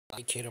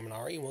Hi, Kato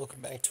Minari, and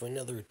welcome back to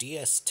another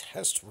DS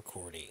test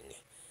recording.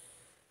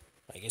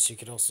 I guess you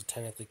could also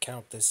technically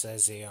count this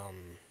as a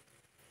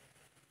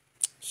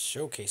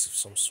showcase of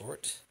some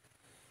sort.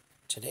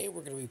 Today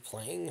we're going to be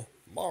playing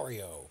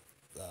Mario.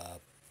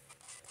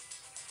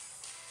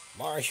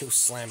 Mario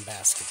Slam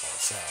Basketball,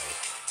 sorry,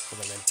 for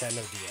the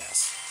Nintendo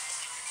DS.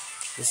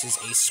 This is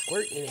a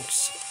Square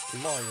Enix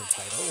Mario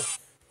title,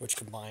 which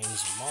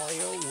combines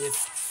Mario with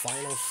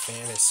Final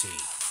Fantasy.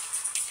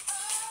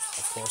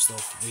 Of course,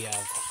 though, we have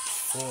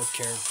four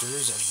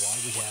characters of why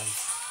we have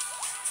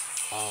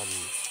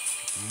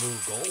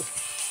Moogle,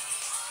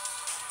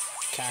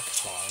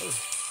 Cactuar,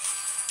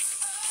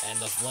 and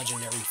the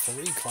legendary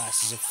three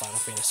classes of Final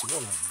Fantasy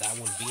 1. That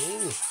one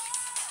being...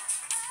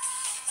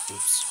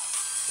 Oops.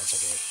 That's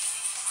okay.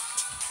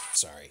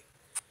 Sorry.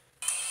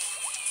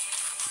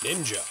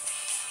 Ninja.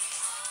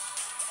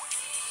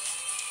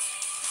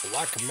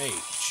 Black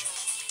Mage.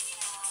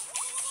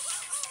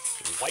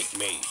 White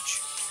Mage.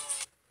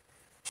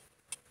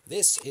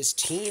 This is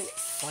Team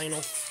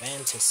Final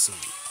Fantasy.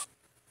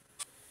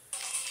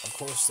 Of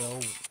course,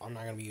 though, I'm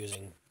not gonna be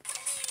using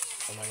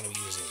Black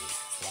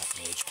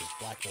Mage because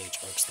Black Mage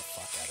irks the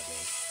fuck out of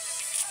me.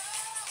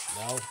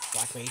 No,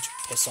 Black Mage,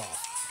 piss off.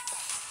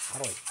 How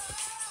do I put?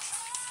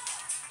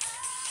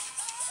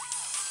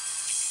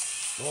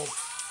 Well,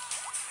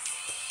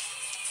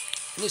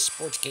 in this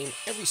sports game,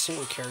 every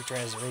single character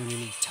has their own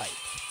unique type.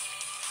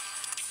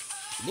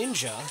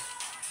 Ninja,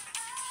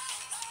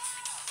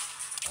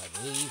 I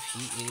believe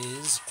he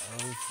is of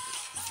the...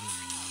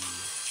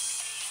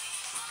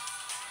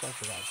 I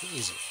forgot. I think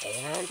he's an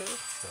all-rounder?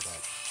 Hold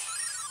on.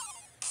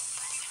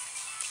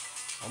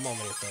 A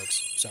moment here, folks.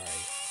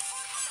 Sorry.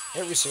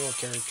 Every single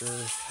character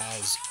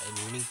has a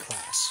unique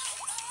class.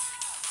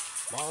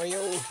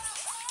 Mario,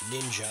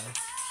 Ninja,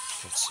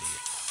 let's see.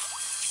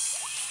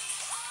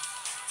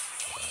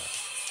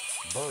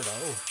 Birdo,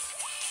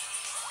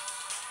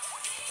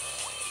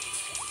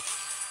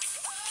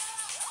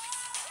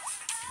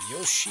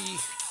 Yoshi,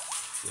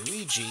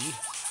 Luigi,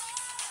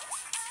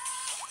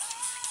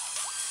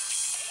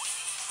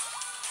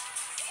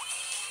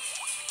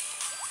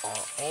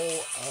 are all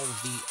of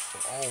the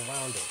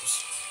all-rounders.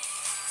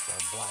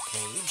 Black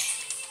Mage,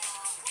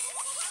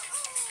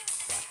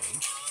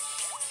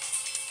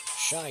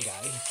 Shy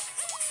Guy,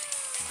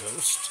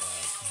 Ghost,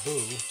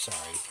 Boo,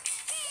 sorry.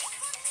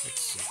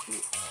 Let's see, who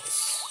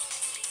else?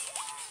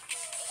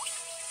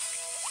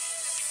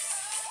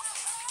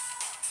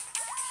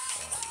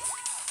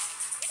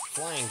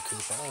 Flying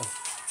Koopa,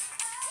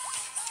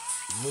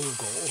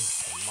 Moogle,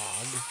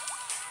 Mog,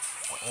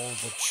 are all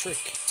the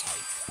trick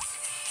type.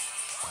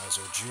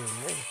 Bowser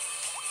Jr.,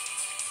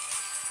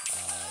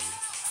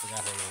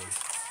 forgot her name,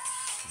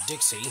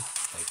 Dixie,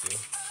 thank you.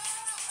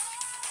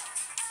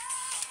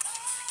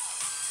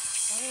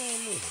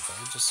 Move it, but I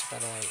just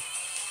gotta like...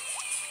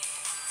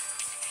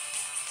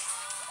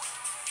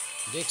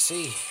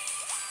 Dixie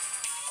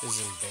is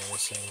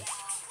embarrassing.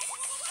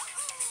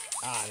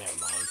 Never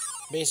mind.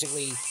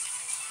 Basically,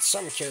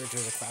 some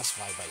characters are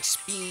classified by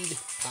speed,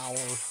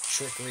 power,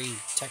 trickery,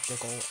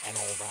 technical, and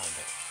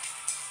all-rounder.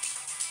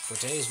 For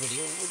today's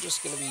video, we're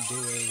just going to be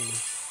doing...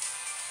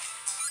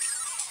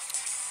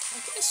 I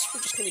guess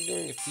we're just going to be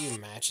doing a few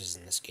matches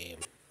in this game.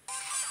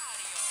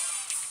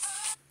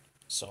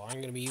 So I'm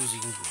going to be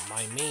using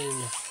my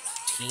main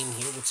team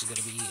here, which is going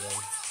to be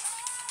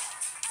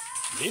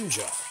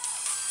Ninja,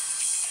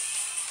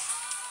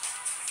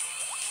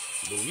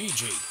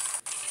 Luigi,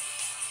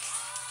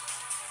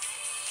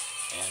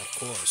 and of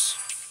course,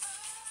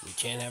 we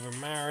can't have a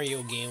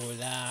Mario game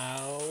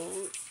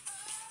without...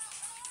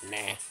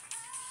 Nah.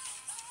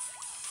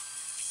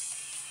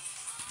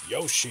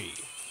 Yoshi.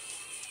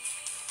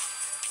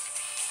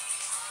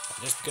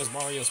 Just because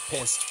Mario's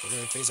pissed, we're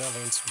going to face off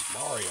against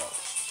Mario.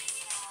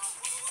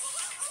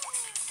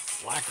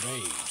 Black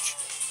Mage.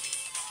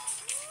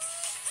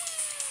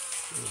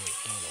 And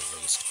a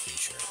waste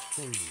creature.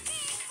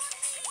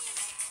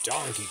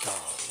 Donkey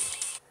Kong.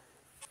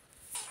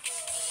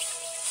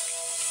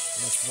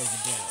 Let's break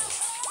it down.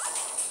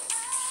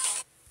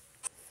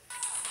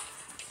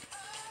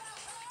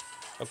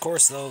 Of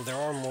course, though, there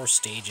are more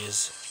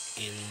stages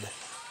in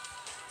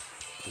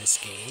this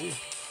game.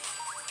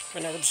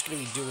 But now we're just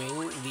going to be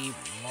doing the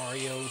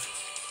Mario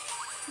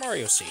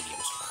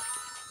Stadiums.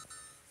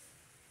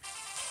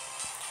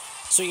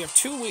 So you have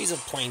two ways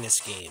of playing this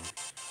game.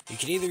 You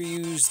can either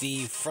use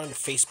the front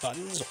face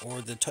buttons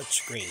or the touch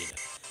screen.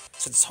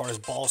 Since it's hard as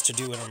balls to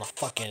do it on the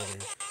fucking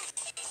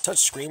touch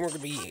screen, I'm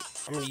going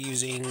to be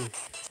using...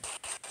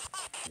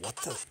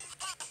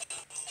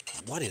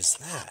 What is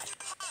that?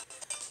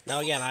 Now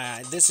again,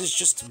 this is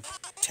just a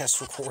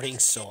test recording,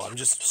 so I'm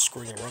just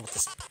screwing around with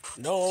this.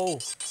 No!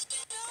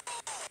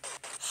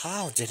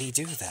 How did he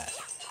do that?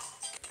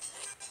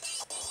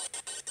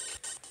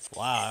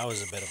 Wow, that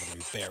was a bit of an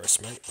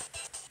embarrassment.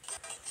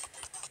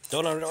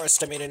 Don't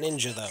underestimate a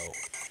ninja, though.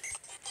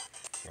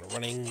 We're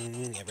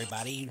running,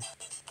 everybody.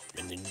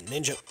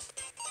 Ninja.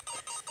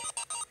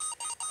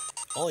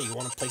 Oh, you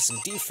want to play some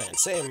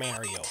defense, eh,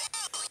 Mario?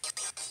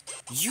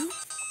 You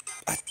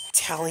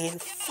Italian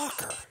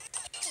fucker.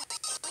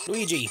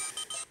 Luigi.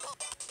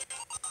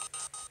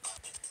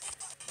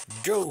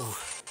 Go.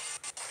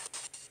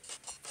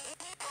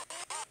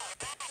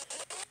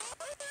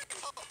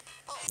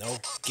 No,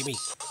 give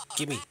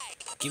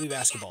me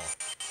basketball.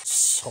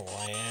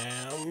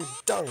 Slam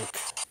dunk.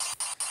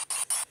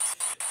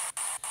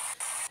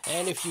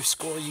 And if you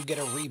score, you get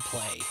a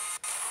replay.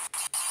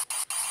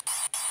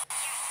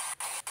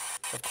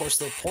 Of course,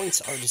 the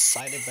points are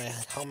decided by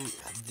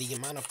the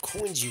amount of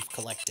coins you've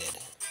collected.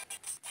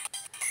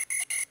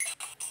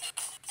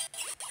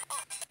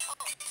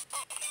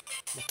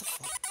 What the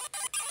fuck?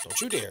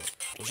 Don't you dare.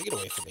 Don't you get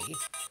away from me.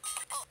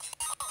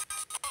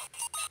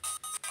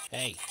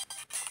 Hey.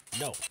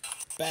 No.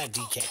 Bad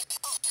DK.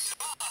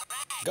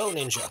 Go,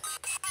 Ninja.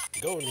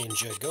 Go,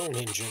 Ninja. Go,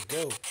 Ninja.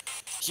 Go.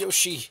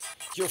 Yoshi,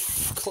 you're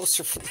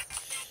closer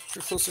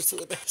to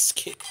the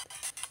basket.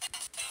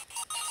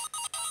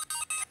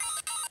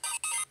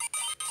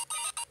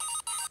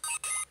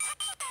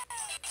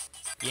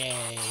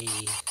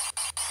 Yay.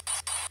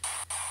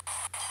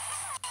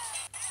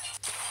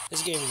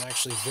 This game is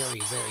actually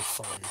very, very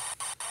fun.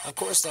 Of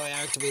course, though, I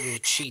activated a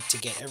cheat to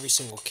get every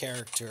single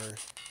character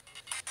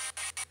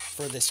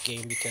for this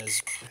game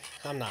because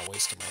I'm not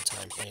wasting my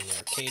time playing the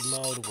arcade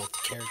mode with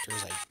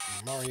characters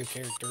like Mario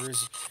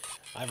characters.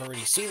 I've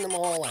already seen them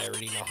all. I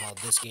already know how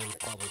this game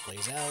probably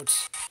plays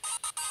out.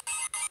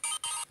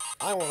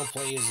 I want to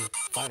play as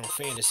Final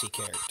Fantasy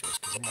characters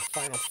because I'm a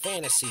Final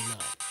Fantasy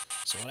nut.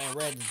 So when I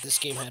read that this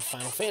game had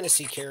Final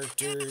Fantasy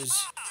characters,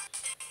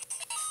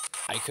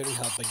 I couldn't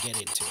help but get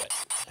into it.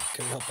 I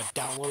couldn't help but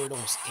download it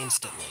almost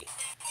instantly.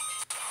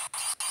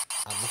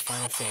 I'm a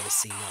Final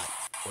Fantasy nut.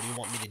 What do you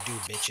want me to do,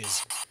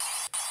 bitches?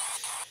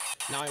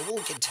 Now, I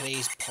will get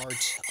today's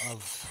part of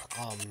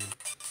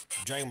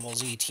Dragon Ball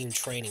Z team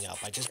training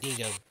up. I just need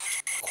to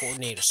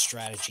coordinate a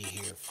strategy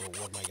here for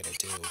what am I going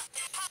to do.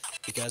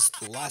 Because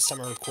the last time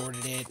I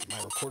recorded it, my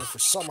recorder for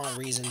some odd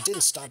reason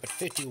didn't stop at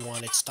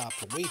 51. It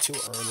stopped way too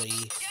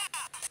early.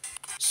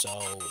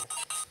 So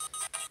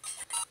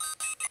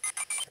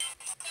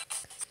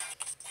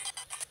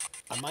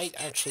I might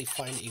actually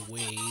find a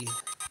way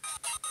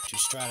to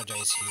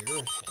strategize here,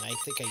 and I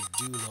think I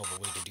do know the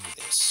way to do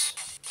this.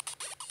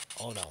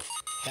 Oh no.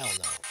 Hell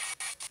no.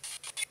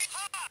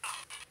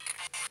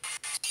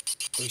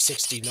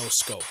 360 no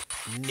scope.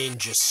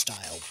 Ninja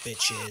style,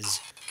 bitches.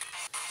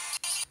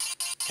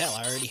 Hell,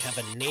 I already have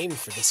a name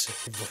for this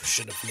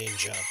version of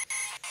Ninja.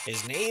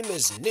 His name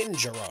is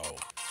Ninjaro.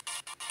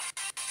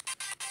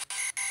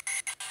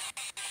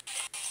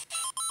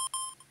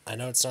 I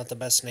know it's not the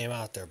best name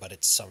out there, but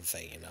it's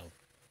something, you know.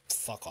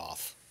 Fuck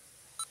off.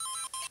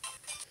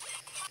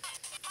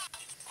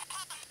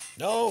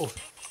 No!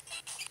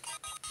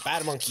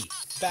 Bad monkey.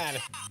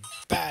 Bad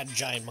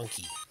giant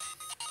monkey.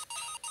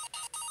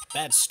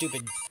 Bad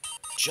stupid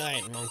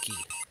giant monkey.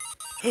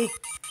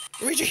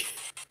 Luigi!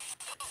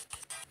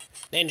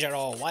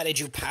 Ninjaro, why did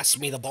you pass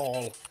me the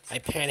ball? I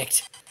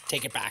panicked.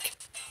 Take it back.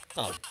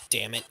 Oh,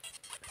 damn it.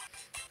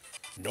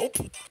 Nope.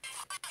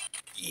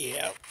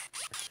 Yeah.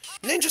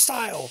 Ninja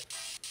style!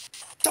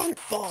 Dunk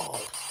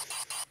ball!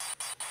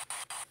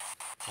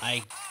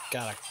 I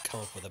gotta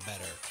come up with a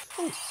better...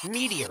 Oh,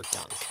 meteor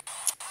dunk.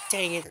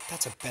 Dang it,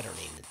 that's a better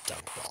name than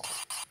dunk ball.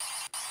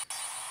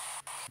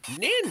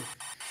 Nin!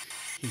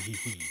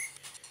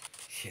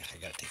 Yeah, I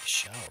gotta take a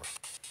shower.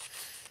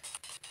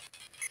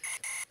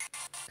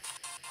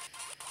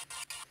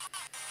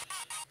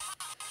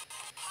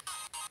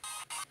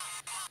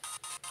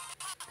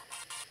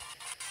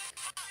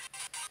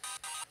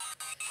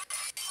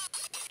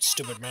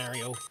 Stupid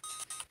Mario.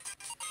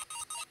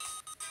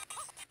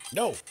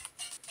 No!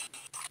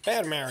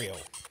 Bad Mario.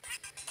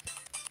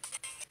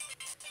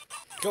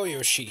 Go,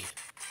 Yoshi.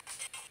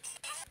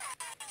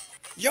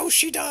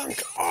 Yoshi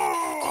dunk!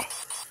 Oh!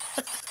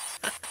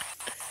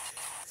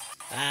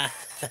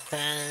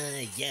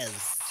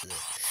 Yes.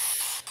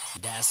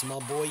 That's my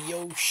boy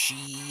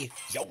Yoshi.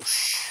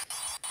 Yosh.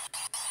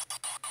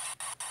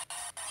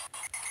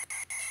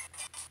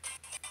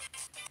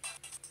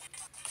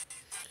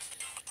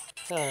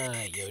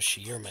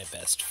 Yoshi, you're my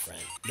best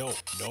friend. No.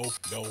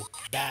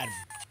 Bad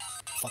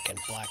fucking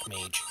Black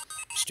Mage.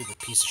 Stupid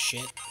piece of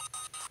shit.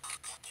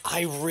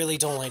 I really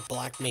don't like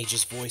Black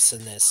Mage's voice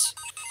in this.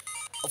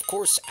 Of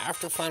course,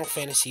 after Final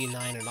Fantasy IX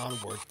and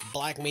onward,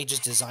 Black Mage's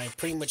design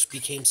pretty much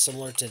became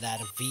similar to that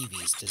of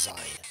Vivi's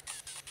design.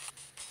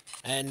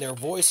 And their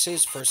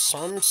voices, for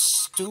some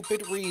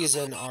stupid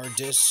reason, are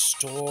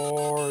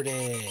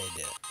distorted.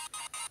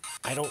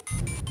 I don't...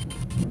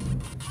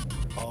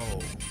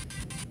 Oh.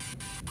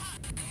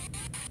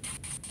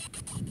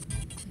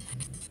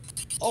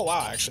 Oh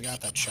wow, I actually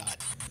got that shot.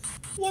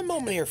 One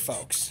moment here,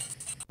 folks.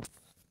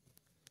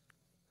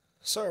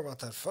 Sorry about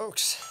that,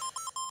 folks.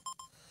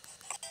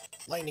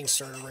 Lightning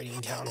started raining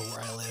down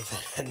where I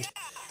live, and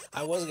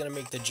I was gonna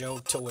make the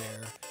joke to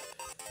where,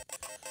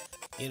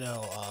 you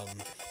know,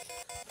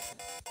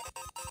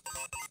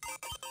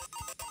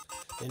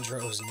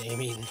 Ninjaro's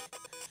naming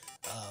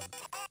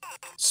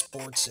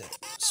sports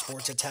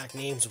attack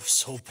names were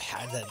so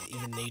bad that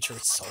even nature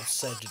itself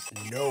said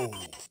no.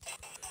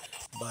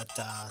 but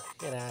yeah,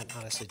 that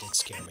honestly did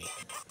scare me.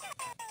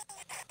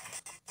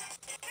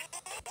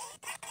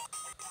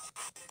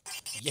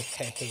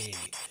 Yay!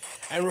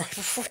 And right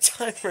before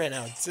time ran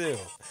out, too.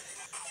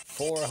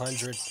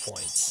 400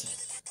 points.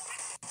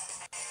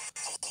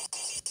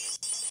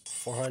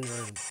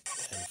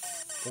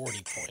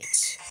 440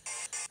 points.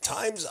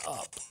 Time's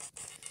up.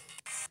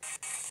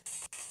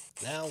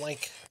 Now,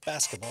 like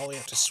basketball, we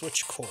have to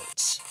switch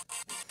courts.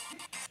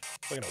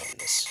 We're gonna win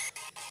this.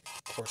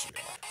 Of course we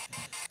are.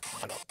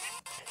 I know.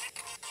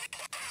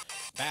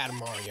 Bad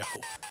Mario.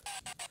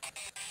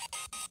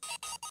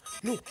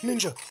 No,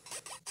 Ninja!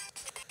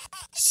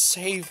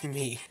 Save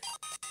me.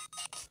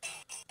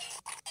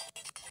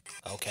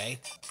 Okay.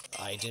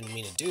 I didn't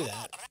mean to do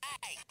that.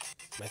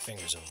 My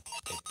fingers are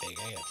a bit big.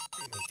 I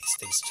gotta make these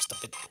things just a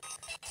bit...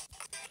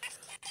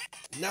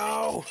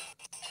 No!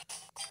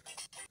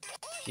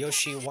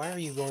 Yoshi, why are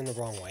you going the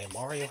wrong way?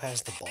 Mario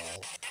has the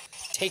ball.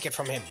 Take it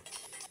from him.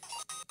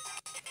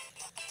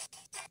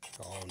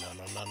 Oh, no,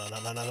 no, no, no, no,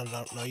 no, no, no,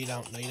 no, no, you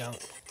don't, no, you don't.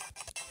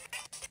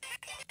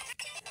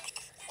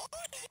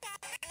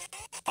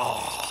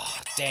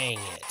 Oh, dang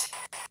it.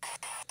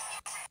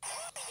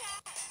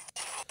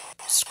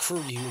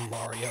 Screw you,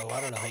 Mario.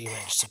 I don't know how you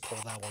managed to pull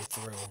that one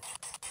through.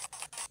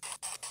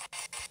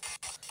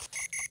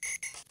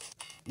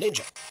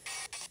 Ninja.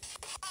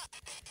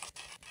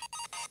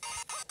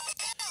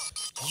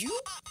 You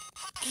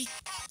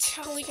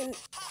Italian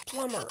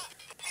plumber.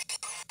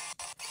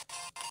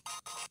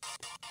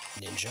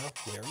 Ninja,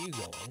 where are you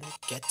going?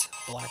 Get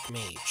Black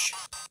Mage.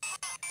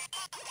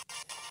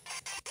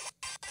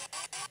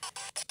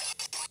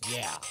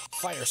 Yeah,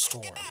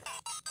 Firestorm.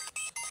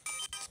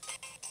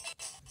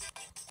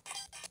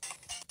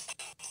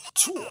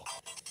 Tool.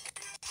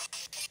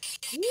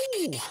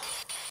 Woo!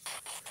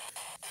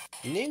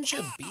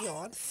 Ninja be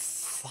on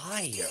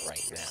fire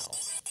right now.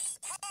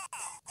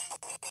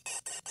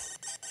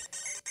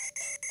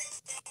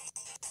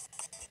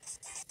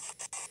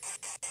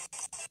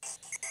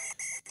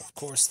 Of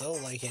course, though,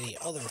 like any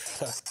other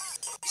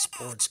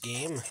sports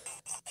game,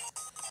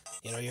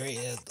 you know,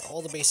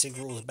 all the basic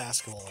rules of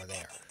basketball are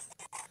there.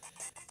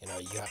 You know,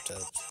 you have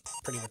to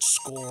pretty much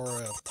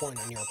score a point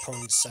on your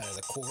opponent's side of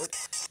the court,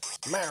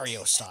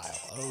 Mario style.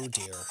 Oh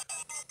dear.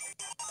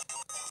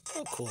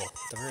 Oh, cool.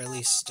 At the very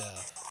least,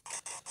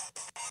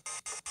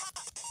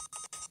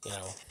 you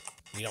know,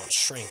 we don't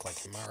shrink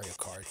like in Mario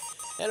Kart.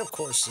 And of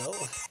course,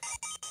 though,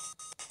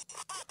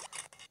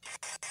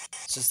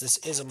 since this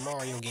is a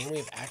Mario game, we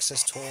have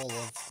access to all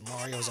of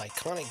Mario's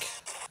iconic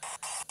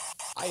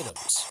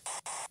items.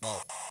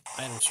 Well,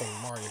 items from the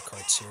Mario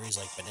Kart series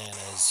like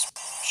bananas,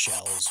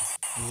 shells,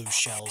 blue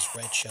shells,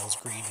 red shells,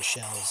 green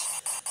shells,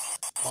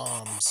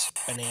 bombs,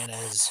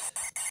 bananas.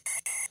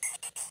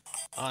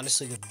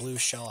 Honestly, the blue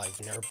shell,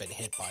 I've never been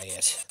hit by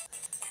it.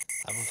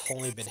 I've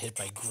only been hit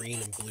by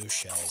green and blue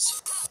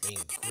shells. I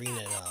mean, green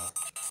and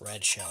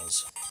red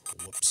shells.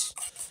 Whoops.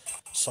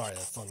 Sorry,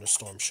 the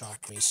thunderstorm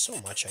shocked me so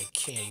much I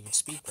can't even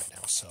speak right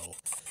now, so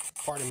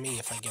pardon me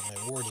if I get my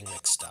wording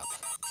mixed up.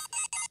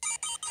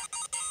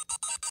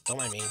 Don't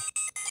mind me.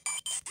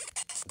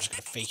 I'm just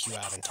gonna fake you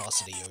out and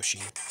toss it to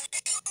Yoshi.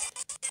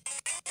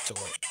 To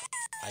it.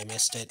 I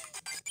missed it.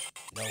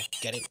 No,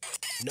 get it?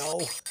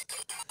 No!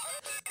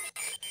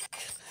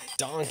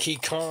 Donkey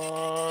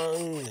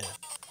Kong!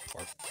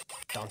 Or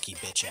Donkey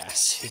Bitch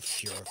Ass,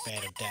 if you're a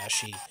fan of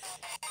Dash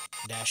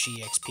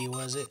EXP,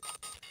 was it?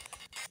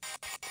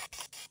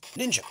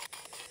 Ninja!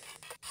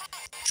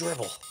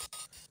 Dribble.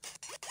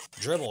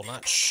 Dribble,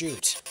 not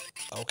shoot.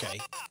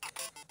 Okay.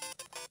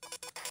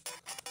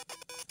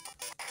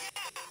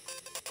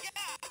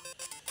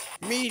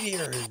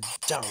 Meteor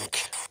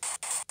dunk.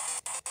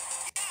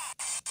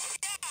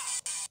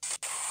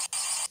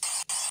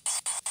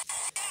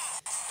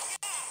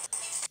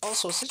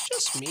 Also, is it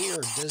just me,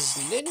 or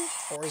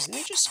is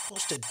Ninja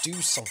supposed to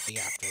do something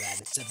after that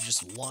instead of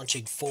just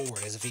launching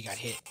forward as if he got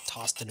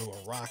tossed into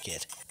a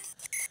rocket?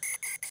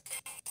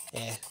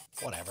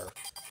 Whatever.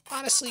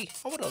 Honestly,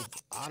 I would have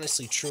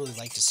truly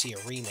liked to see a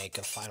remake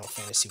of Final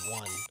Fantasy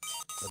I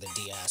for the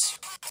DS.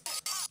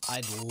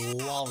 I'd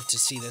love to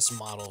see this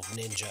model of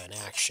Ninja in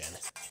action.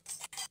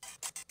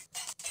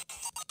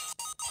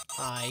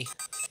 Hi.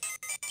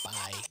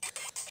 Bye.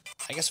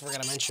 I guess I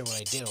forgot to mention what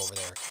I did over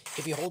there.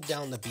 If you hold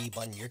down the B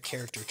button, your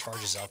character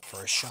charges up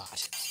for a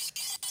shot.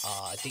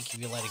 I think if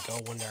you let it go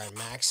when they're at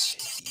max,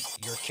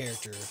 your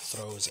character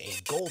throws a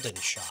golden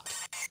shot.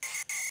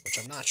 Which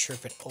I'm not sure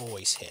if it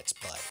always hits,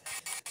 but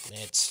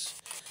it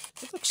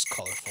looks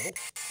colorful.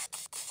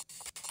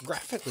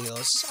 Graphically, though,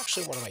 this is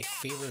actually one of my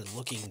favorite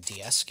looking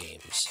DS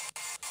games.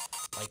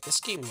 Like,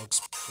 this game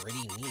looks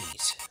pretty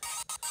neat.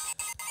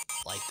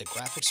 Like, the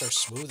graphics are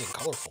smooth and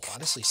colorful.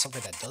 Honestly,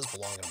 something that does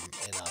belong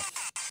in a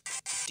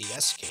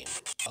DS game.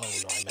 Oh,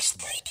 no, I missed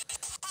the ball.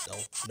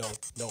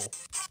 No.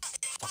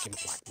 Fucking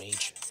Black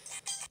Mage.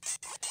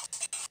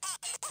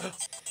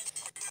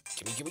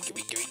 Gimme.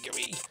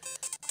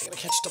 I gotta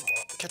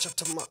catch up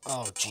to my...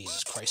 Oh,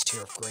 Jesus Christ,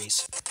 Tear of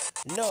Grace.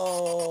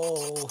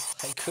 No!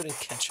 I couldn't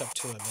catch up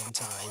to him in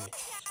time.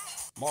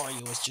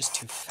 Mario is just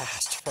too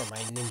fast for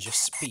my ninja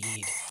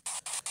speed.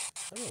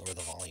 Let me lower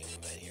the volume a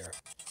bit here.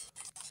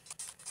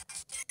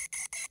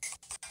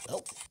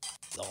 Well,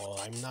 though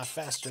I'm not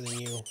faster than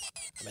you,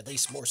 I'm at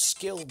least more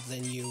skilled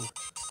than you.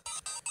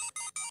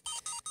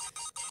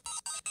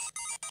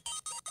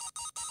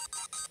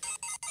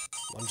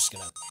 I'm just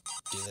gonna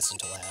do this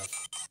until I have...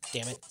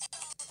 Damn it.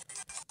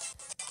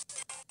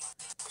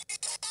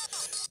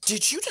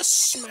 Did you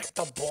just smack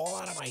the ball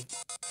out of my...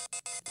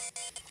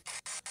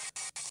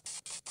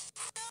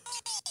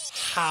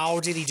 How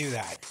did he do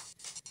that?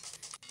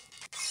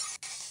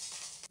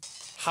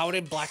 How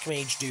did Black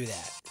Mage do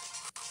that?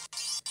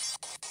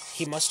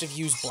 He must have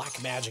used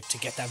black magic to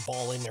get that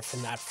ball in there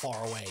from that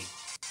far away.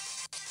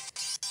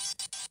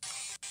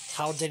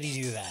 How did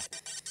he do that?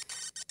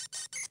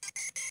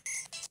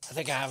 I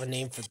think I have a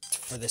name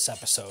for this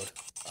episode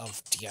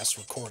of DS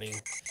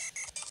recording.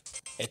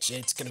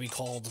 It's gonna be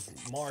called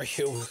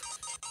Mario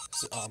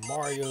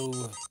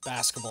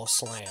Basketball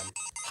Slam.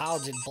 How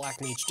did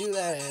Black Mage do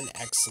that? And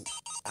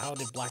how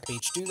did Black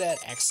Mage do that?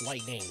 X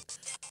Lightning.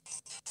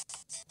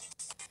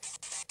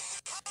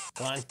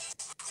 Come on.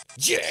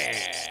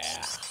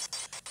 Yeah!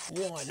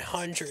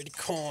 100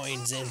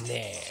 coins in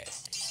there.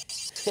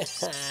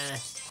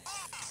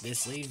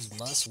 This leaves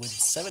us with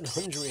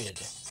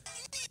 700.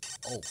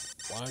 Oh,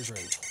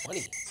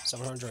 120.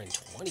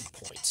 720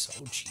 points.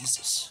 Oh,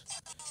 Jesus.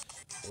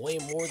 Way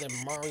more than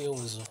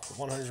Mario's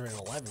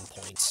 111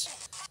 points.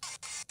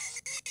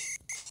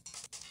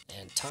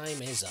 And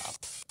time is up.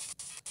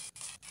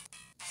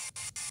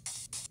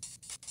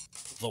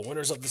 The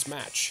winners of this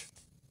match.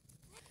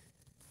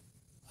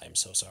 I am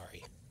so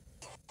sorry.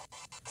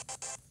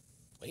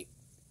 Wait.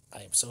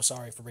 I am so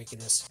sorry for breaking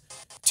this.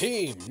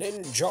 Team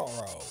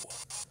Ninjaro.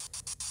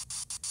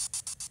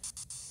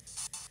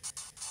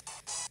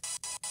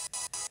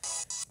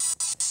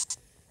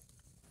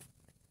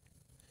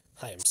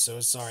 I am so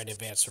sorry in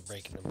advance for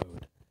breaking the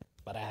mood,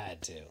 but I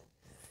had to.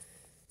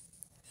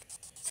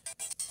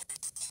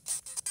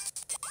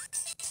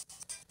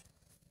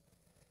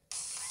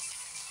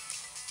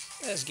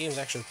 This game's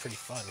actually pretty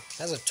fun. It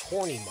has a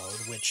tourney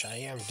mode, which I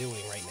am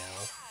doing right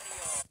now.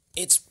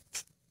 It's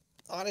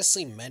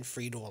honestly meant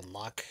for you to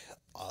unlock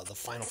the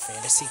Final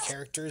Fantasy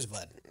characters,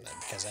 but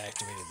because I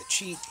activated the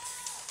cheat,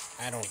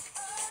 I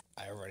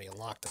already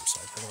unlocked them,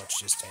 so I pretty much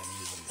just am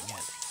using them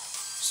again.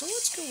 So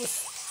let's go with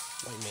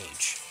White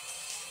Mage.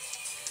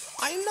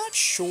 I'm not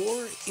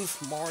sure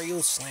if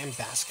Mario Slam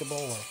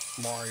Basketball or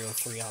Mario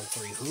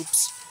 3-on-3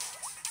 Hoops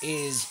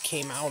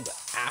came out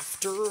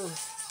after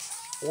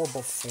or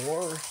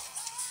before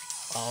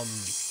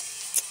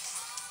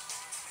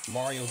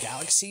Mario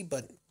Galaxy,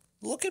 but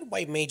look at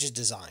White Mage's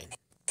design.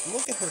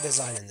 Look at her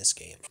design in this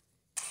game.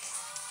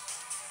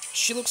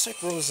 She looks like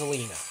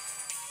Rosalina.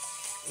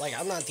 Like,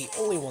 I'm not the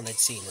only one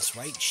that's seen this,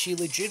 right? She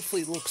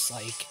legitimately looks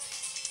like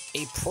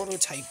a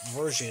prototype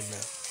version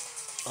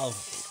of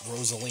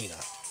Rosalina.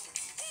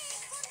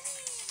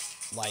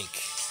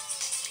 Like,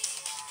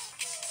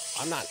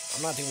 I'm not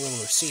the only one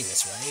who's seen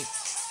this, right?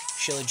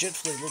 She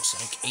legitimately looks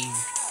like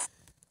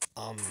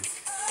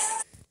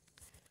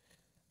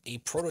a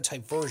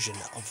prototype version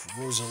of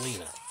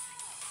Rosalina.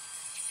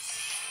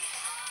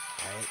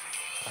 Alright,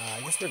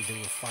 I guess we're gonna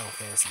do a Final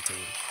Fantasy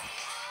team.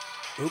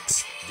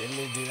 Oops, didn't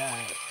mean to do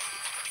that.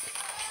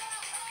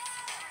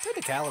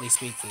 Technicality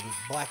speaking,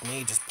 Black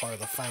Mage is part of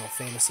the Final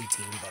Fantasy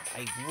team, but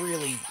I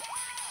really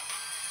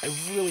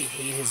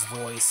hate his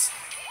voice.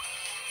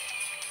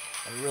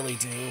 I really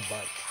do,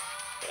 but,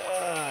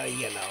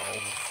 you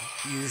know,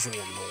 usual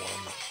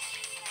norm.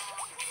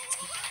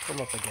 Come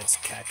up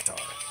against Cactuar.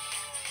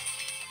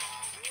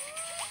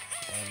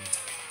 And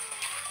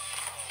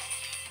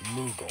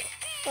Moogle.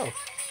 Oh,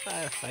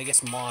 I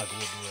guess Mog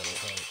wouldn't really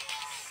hurt.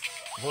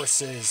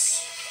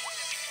 Versus,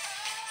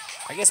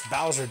 I guess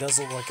Bowser does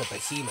look like a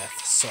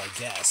behemoth, so I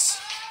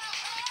guess.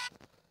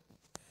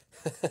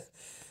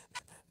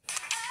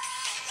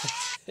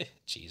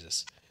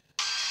 Jesus.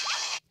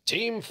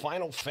 Team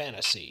Final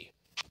Fantasy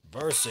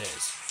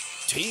versus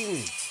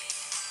Team,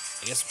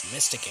 I guess,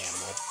 Mystic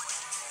Animal.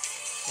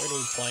 We're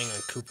going to be playing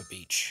on Koopa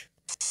Beach.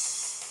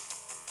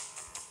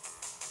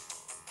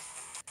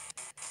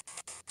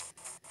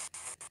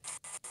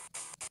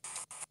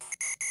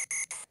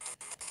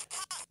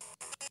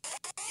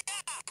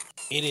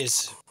 It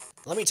is,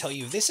 let me tell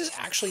you, this is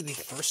actually the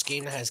first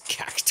game that has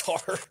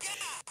Cactuar.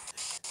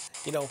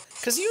 You know,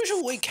 because the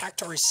usual way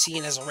Cactuar is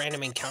seen as a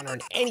random encounter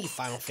in any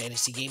Final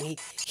Fantasy game,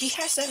 he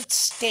has that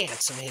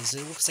stance of his.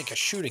 It looks like a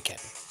shuriken.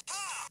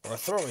 Or a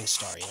throwing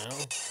star, you know?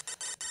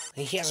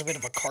 And he has a bit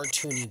of a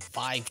cartoony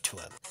vibe to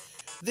him.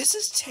 This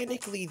is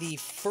technically the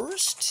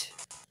first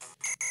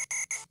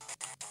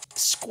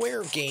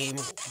Square game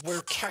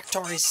where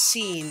Cactuar is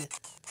seen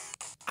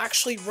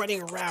actually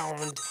running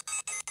around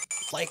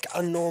like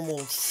a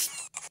normal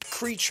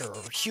creature,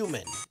 or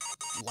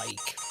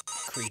human-like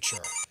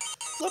creature.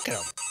 Look at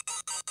him.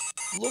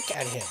 Look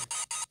at him.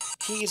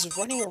 He is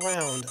running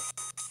around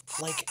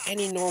like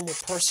any normal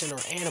person or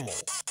animal,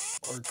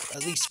 or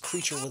at least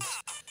creature with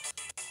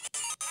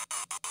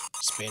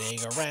spinning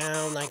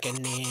around like a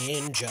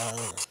ninja.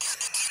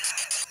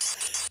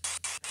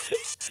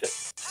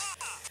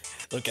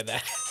 Look at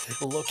that.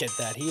 Look at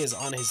that. He is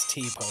on his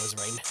T-pose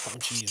right now.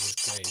 Jesus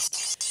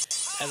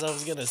Christ. As I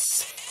was gonna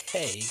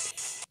say,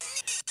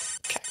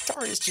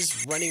 Cactuar is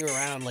just running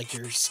around like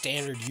your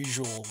standard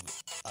usual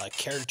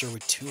character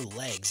with two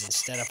legs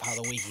instead of how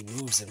the way he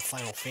moves in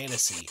Final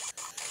Fantasy.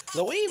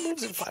 The way he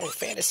moves in Final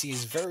Fantasy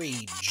is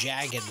very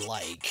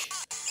jagged-like.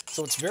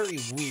 So it's very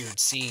weird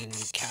seeing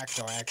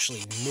Cactuar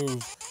actually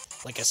move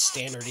like a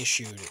standard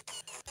issued.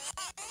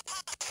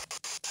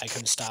 I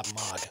couldn't stop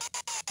Mog.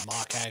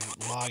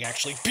 Mog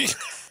actually beat.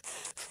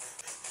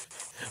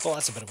 Well,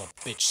 that's a bit of a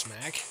bitch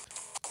smack.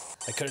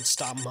 I couldn't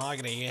stop Mog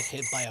and I get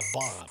hit by a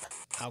bomb.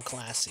 How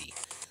classy.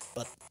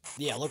 But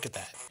yeah, look at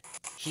that.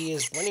 He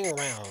is running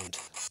around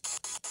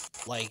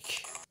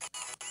like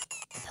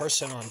a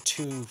person on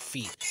 2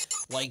 feet.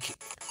 Like,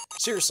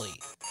 seriously,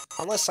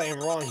 unless I am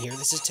wrong here,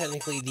 this is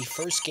technically the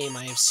first game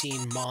I have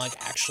seen Mog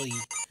actually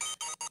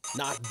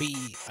not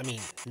be,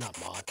 not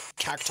Mog,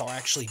 Cactuar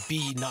actually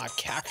be not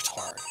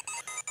Cactuar.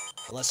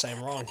 Unless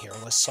I'm wrong here,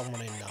 unless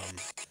someone in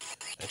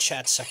the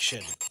chat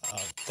section,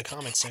 the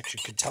comment section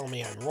could tell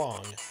me I'm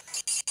wrong.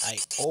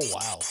 Oh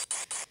wow.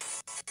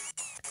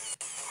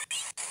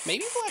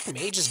 Maybe Black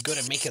Mage is good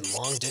at making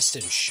long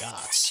distance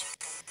shots.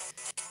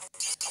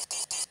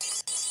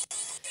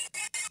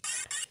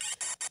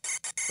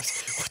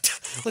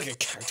 Look at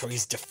Cactuar,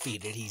 he's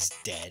defeated, he's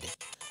dead.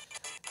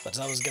 But as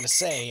I was gonna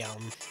say,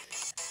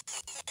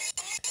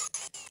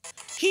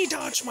 he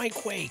dodged my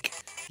Quake!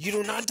 You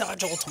do not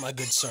dodge Ultima,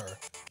 good sir.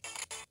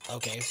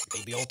 Okay,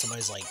 maybe Ultima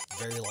is like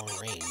very long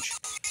range.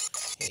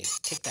 Hey,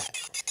 take that.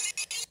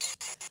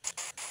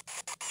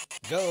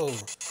 Go!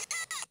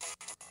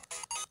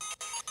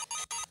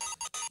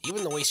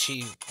 Even the way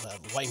she,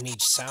 White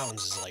Mage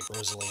sounds is like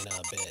Rosalina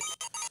a bit.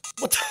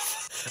 What the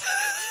f-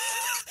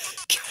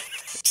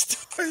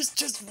 Cactuar's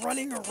just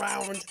running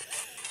around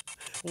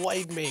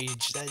White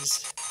Mage. That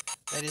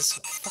is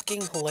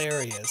fucking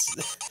hilarious.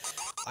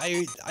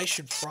 I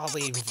should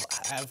probably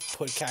have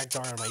put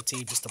Cactuar on my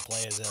team just to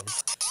play as him.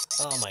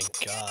 Oh my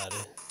god.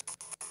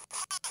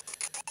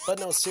 But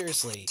no,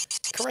 seriously,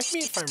 correct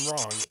me if I'm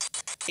wrong.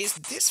 Is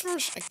this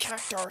version of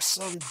Cactuar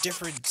some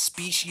different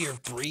species or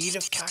breed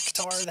of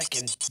Cactuar that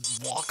can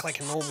walk like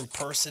a normal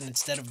person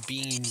instead of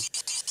being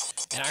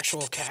an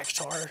actual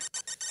Cactuar?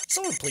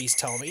 Someone please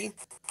tell me.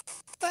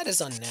 That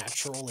is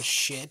unnatural as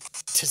shit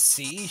to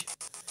see.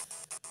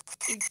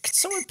 Could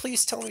someone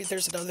please tell me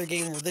there's another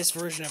game where this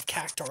version of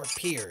Cactuar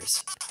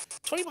appears?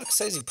 $20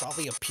 says he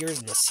probably appears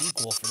in the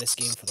sequel for this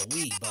game for the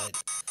Wii,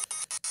 but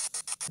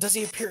does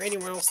he appear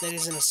anywhere else that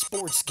isn't a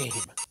sports game?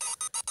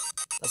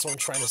 That's what I'm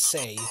trying to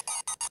say.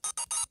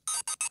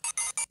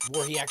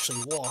 Where he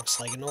actually walks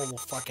like a normal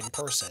fucking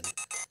person.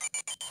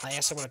 I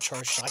guess I'm gonna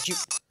charge shot you.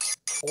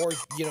 Or,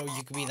 you know,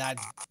 you could be that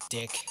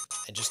dick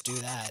and just do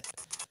that.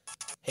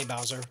 Hey,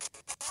 Bowser.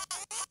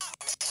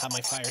 Have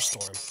my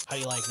Firestorm. How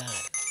do you like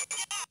that?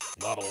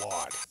 Not a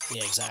lot.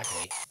 Yeah,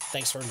 exactly.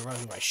 Thanks for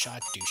running my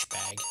shot,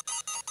 douchebag.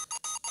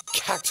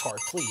 Cactuar,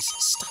 please,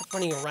 stop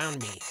running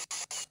around me.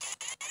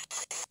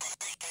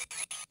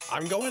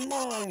 I'm going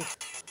long.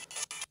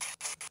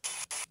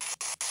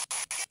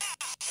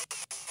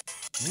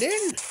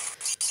 Nin!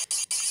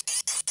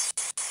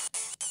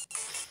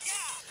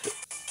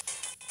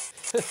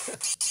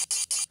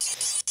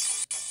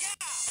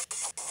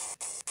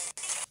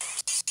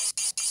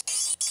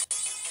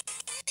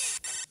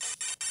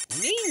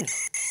 Nin!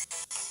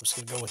 I'm just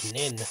gonna go with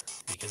Nin,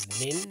 because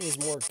Nin is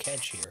more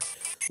catchier.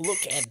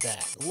 Look at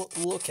that.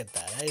 Look at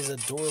that. That is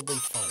adorably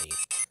funny.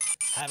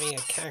 Having a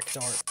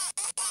Cactuar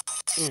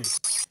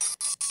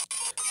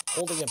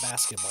holding a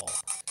basketball.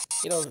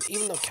 You know,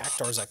 even though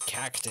Cactuar is a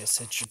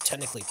cactus, it should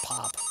technically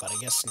pop, but I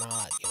guess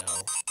not, you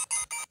know.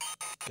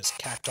 Because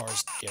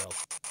Cactuars, you know,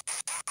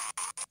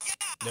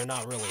 they're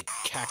not really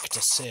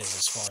cactuses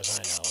as far as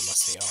I know,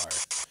 unless they are.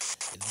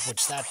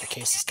 Which that the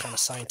case is kind of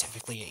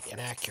scientifically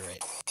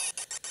inaccurate.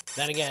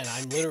 Then again,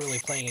 I'm literally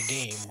playing a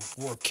game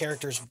where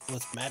characters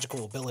with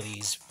magical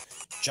abilities,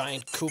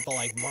 giant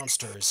Koopa-like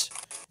monsters,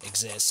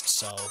 exist,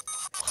 so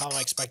how am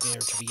I expecting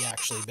there to be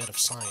actually a bit of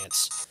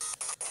science?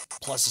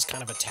 Plus, it's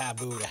kind of a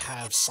taboo to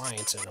have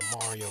science in a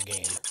Mario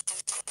game.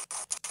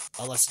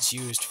 Unless it's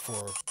used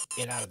for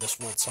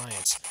out-of-this-world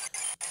science.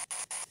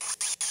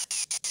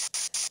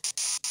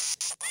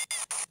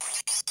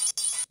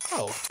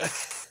 Oh.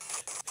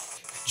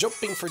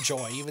 Jumping for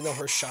joy, even though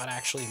her shot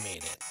actually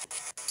made it.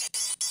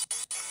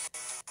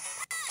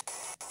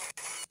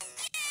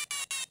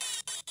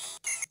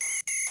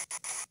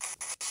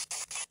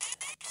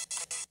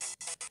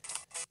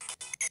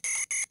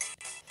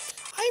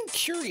 I'm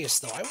curious,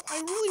 though. I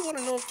really want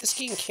to know if this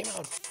game came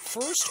out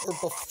first or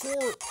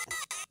before.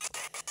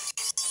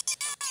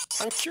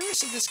 I'm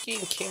curious if this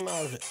game came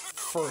out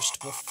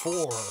first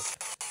before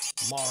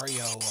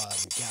Mario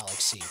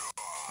Galaxy.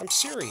 I'm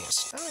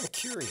serious. I'm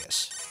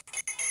curious.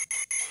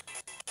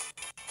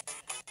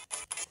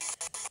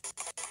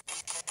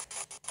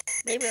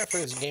 Maybe after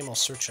this game I'll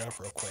search it up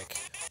real quick.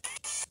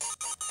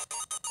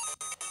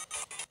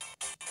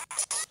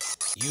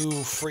 You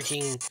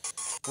freaking...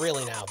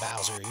 Really now,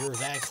 Bowser, you're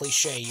that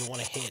cliche you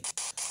want to hit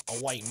a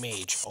white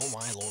mage. Oh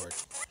my lord.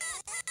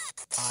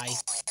 I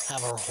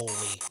have her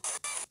holy.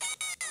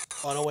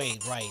 Oh no,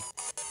 wait, right.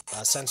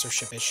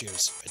 Censorship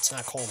issues. It's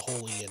not called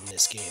holy in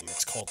this game,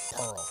 it's called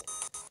Pearl.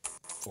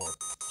 For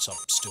some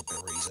stupid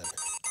reason.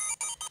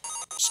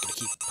 Just gonna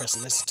keep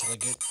pressing this until I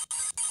get...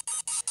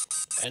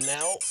 And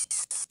now...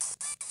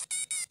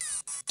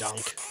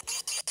 Dunk.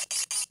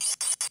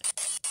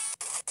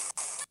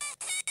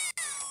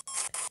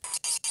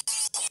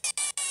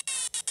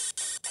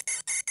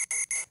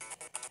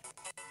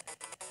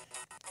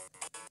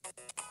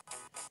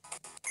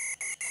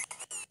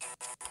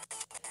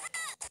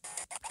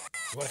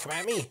 You wanna come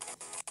at me?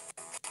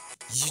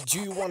 Do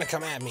you wanna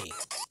come at me?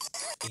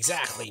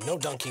 Exactly, no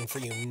dunking for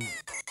you.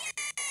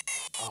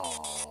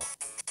 Oh.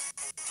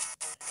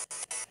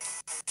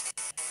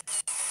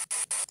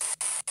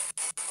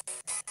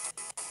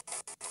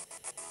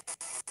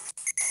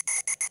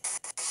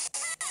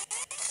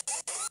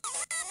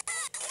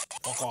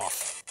 Fuck off.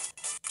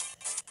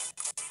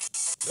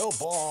 No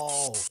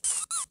ball.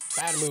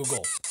 Bad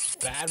Moogle.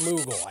 Bad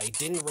Moogle. I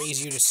didn't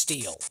raise you to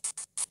steal.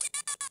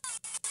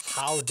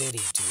 How did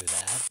he do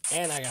that?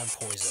 And I got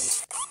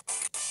poisoned.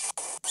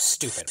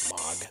 Stupid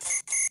Mog.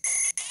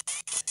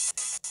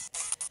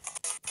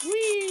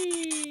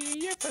 Whee!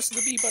 Yeah, pressing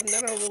the B button,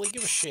 I don't really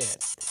give a shit.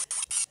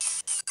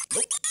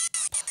 Nope.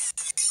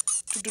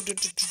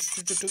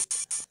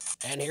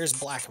 And here's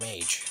Black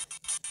Mage.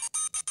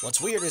 What's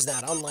weird is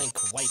that unlike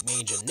White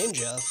Mage and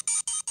Ninja,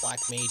 Black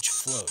Mage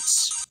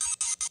floats.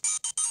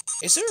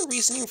 Is there a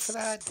reasoning for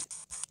that?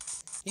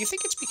 You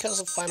think it's because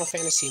of Final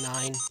Fantasy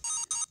IX?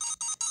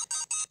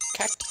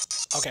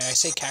 Okay, I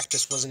say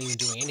Cactus wasn't even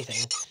doing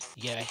anything.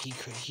 Yeah,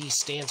 he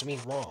stands me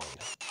wrong.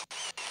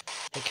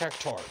 Hey,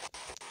 Cactuar,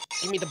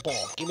 give me the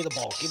ball, give me the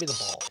ball, give me the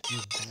ball. You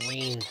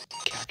green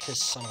cactus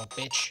son of a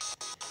bitch.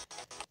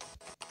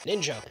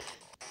 Ninja,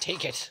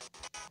 take it.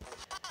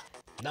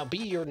 Now be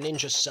your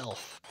ninja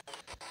self.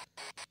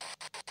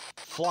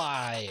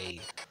 Fly.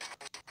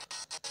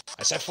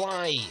 I said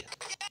fly.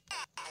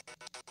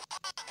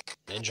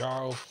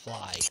 Ninjaro,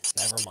 fly.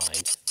 Never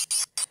mind.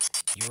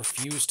 You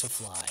refuse to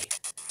fly.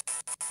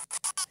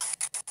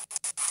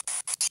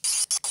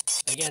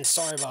 Again,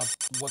 sorry about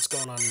what's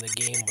going on in the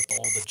game with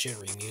all the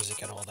jittery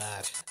music and all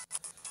that.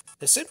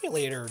 The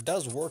simulator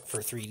does work for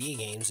 3D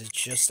games, it's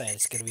just that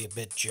it's gonna be a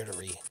bit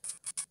jittery.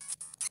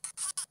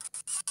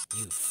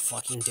 You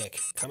fucking dick.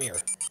 Come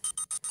here.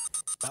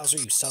 Bowser,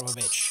 you son of a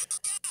bitch.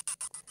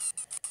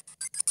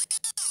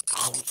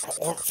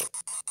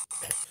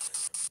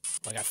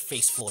 I got a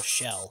face full of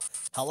shell.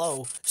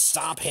 Hello?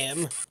 Stop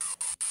him!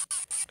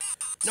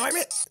 No, I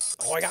meant...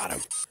 Oh, I got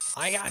him.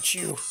 I got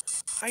you.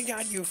 I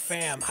got you,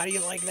 fam. How do you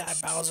like that,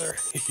 Bowser?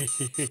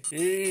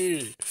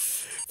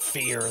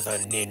 Fear the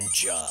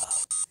ninja.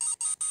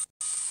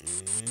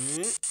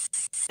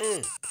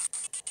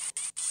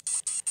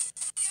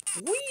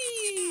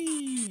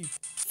 Whee!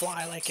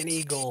 Fly like an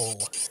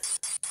eagle.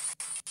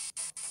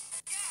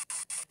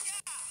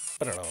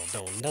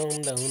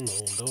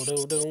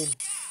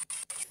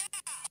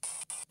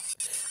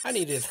 I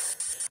need to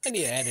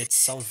edit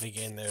something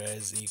in there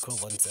as the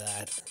equivalent to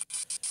that.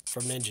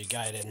 From Ninja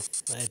Gaiden.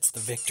 It's the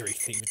victory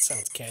theme. It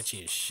sounds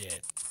catchy as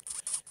shit.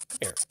 Come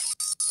here.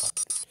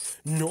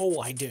 Fucking. No,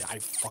 I did. I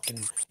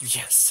fucking.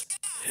 Yes.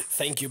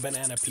 Thank you,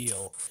 Banana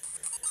Peel.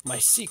 My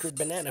secret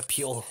Banana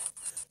Peel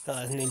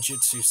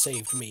ninjutsu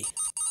saved me.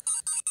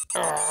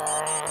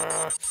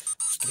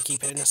 Just gonna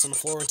keep hitting this on the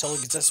floor until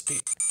it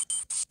disappears.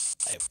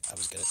 I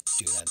was gonna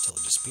do that until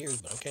it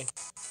disappears, but okay.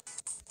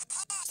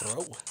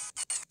 Throw.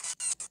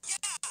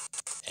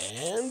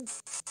 And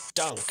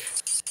dunk.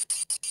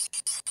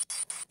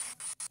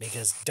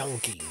 Because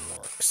dunking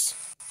works.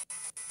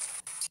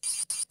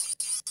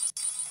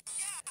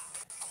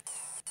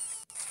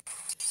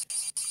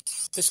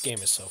 This game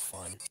is so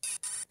fun.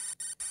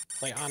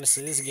 Like,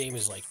 honestly, this game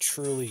is, like,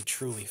 truly,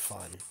 truly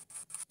fun.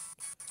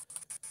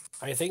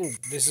 I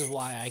think this is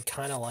why I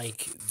kind of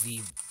like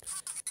the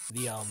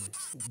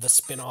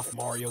spin-off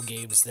Mario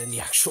games than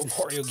the actual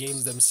Mario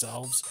games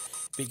themselves.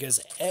 Because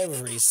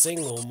every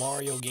single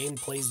Mario game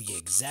plays the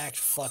exact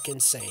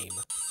fucking same.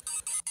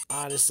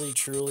 Honestly,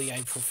 truly,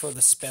 I prefer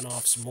the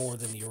spin-offs more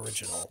than the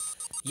original.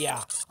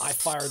 Yeah, I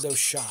fired those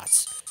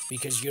shots.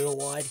 Because you know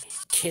what?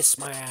 Kiss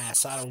my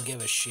ass, I don't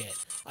give a shit.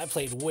 I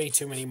played way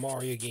too many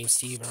Mario games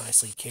to even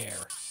honestly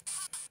care.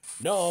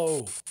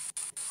 No!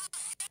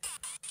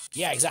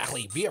 Yeah,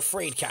 exactly. Be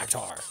afraid,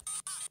 Cactuar.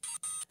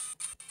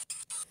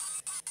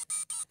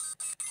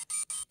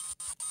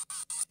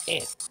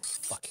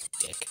 Fucking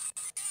dick.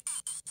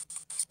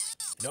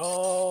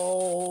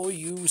 No,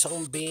 you son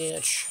of a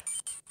bitch.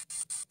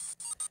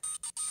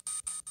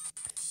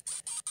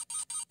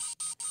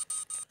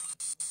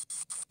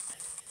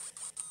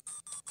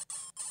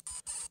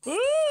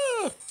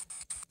 Ah!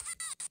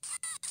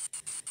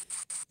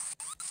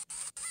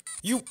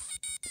 You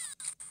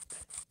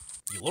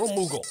little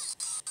Moogle.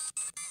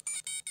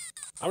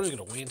 I'm just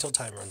gonna wait until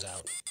time runs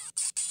out.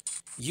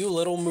 You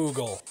little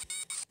Moogle.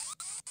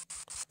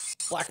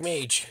 Black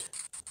Mage.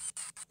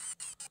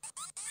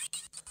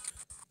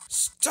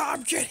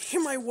 Stop getting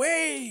in my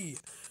way!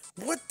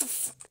 What the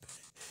f...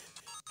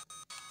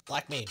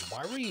 Black Mage,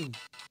 why were you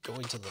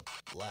going to the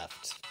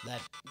left?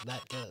 That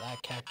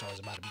cactuar is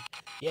about to be...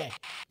 Yeah,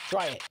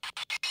 try it.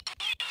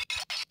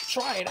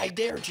 Try it, I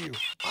dared you.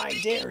 I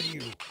dared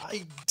you.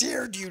 I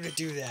dared you to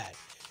do that.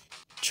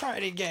 Try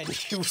it again,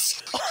 you...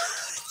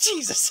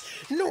 Jesus,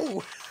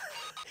 no!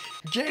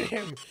 Get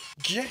him!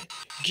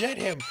 Get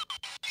him!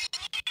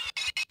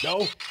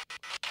 No!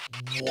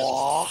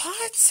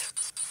 What?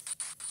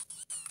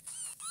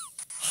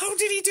 How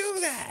did he do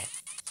that?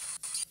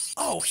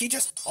 Oh, he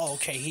just... Oh,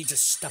 okay, he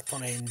just stepped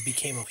on it and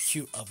became a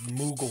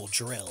Moogle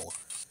drill.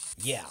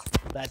 Yeah,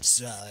 that's,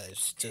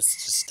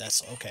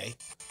 that's okay.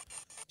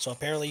 So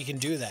apparently you can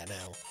do that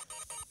now.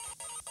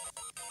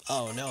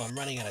 Oh, no, I'm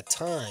running out of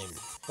time.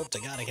 Hope to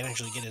God I can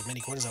actually get as many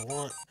coins as I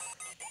want.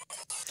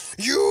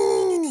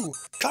 You!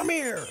 Come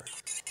here!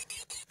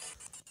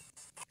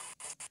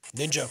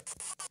 Ninja,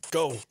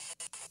 go.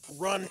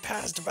 Run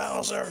past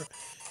Bowser.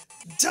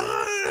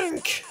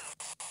 Dunk!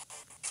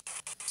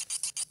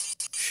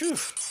 Phew,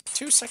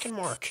 2-second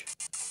mark.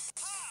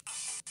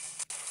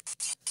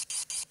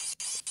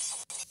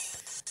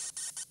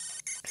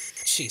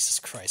 Jesus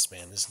Christ,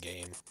 man, this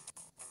game.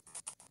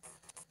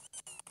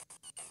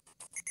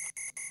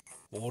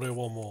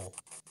 One more.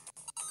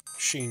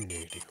 She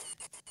need you.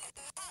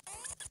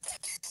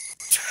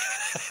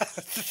 I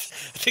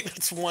think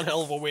that's one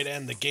hell of a way to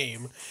end the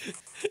game.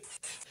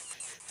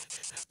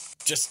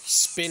 Just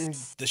spin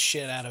the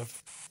shit out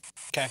of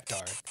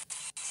Cactuar.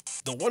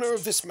 The winner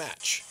of this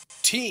match,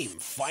 Team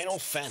Final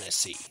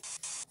Fantasy.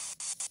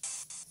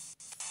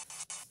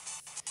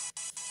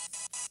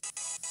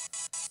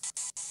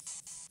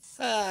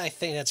 I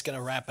think that's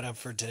gonna wrap it up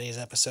for today's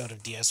episode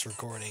of DS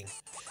Recording.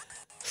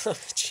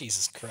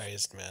 Jesus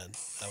Christ, man.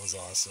 That was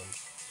awesome.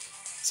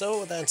 So,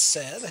 with that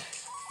said...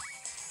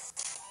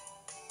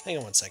 Hang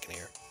on 1 second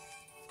here.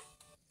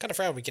 Kinda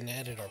proud we can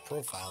edit our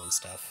profile and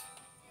stuff.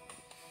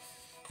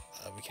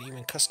 We can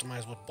even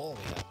customize what ball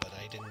we have, but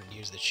I didn't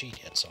use the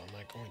cheat yet, so I'm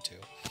not going to.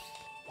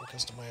 I'll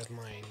customize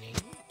my name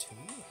to...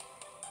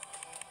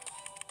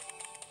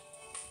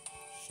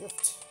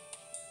 Shift.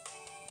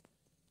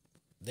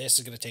 This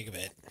is gonna take a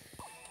bit.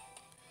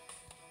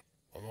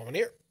 One moment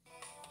here.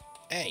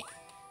 Hey.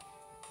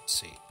 Let's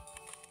see.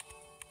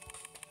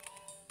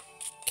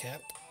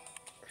 Cap.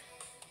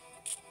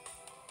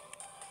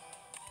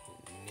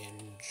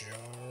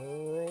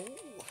 Ninjaro.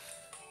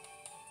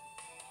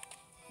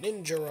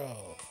 Ninjaro.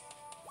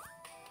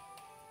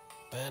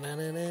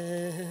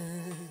 Ba-na-na-na.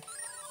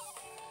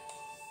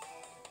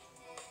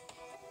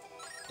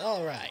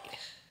 Alright.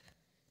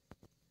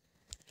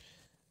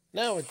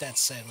 Now with that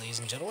said, ladies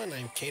and gentlemen,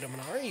 I'm Kato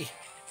Minari.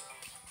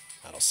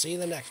 I'll see you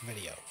in the next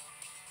video.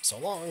 So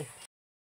long.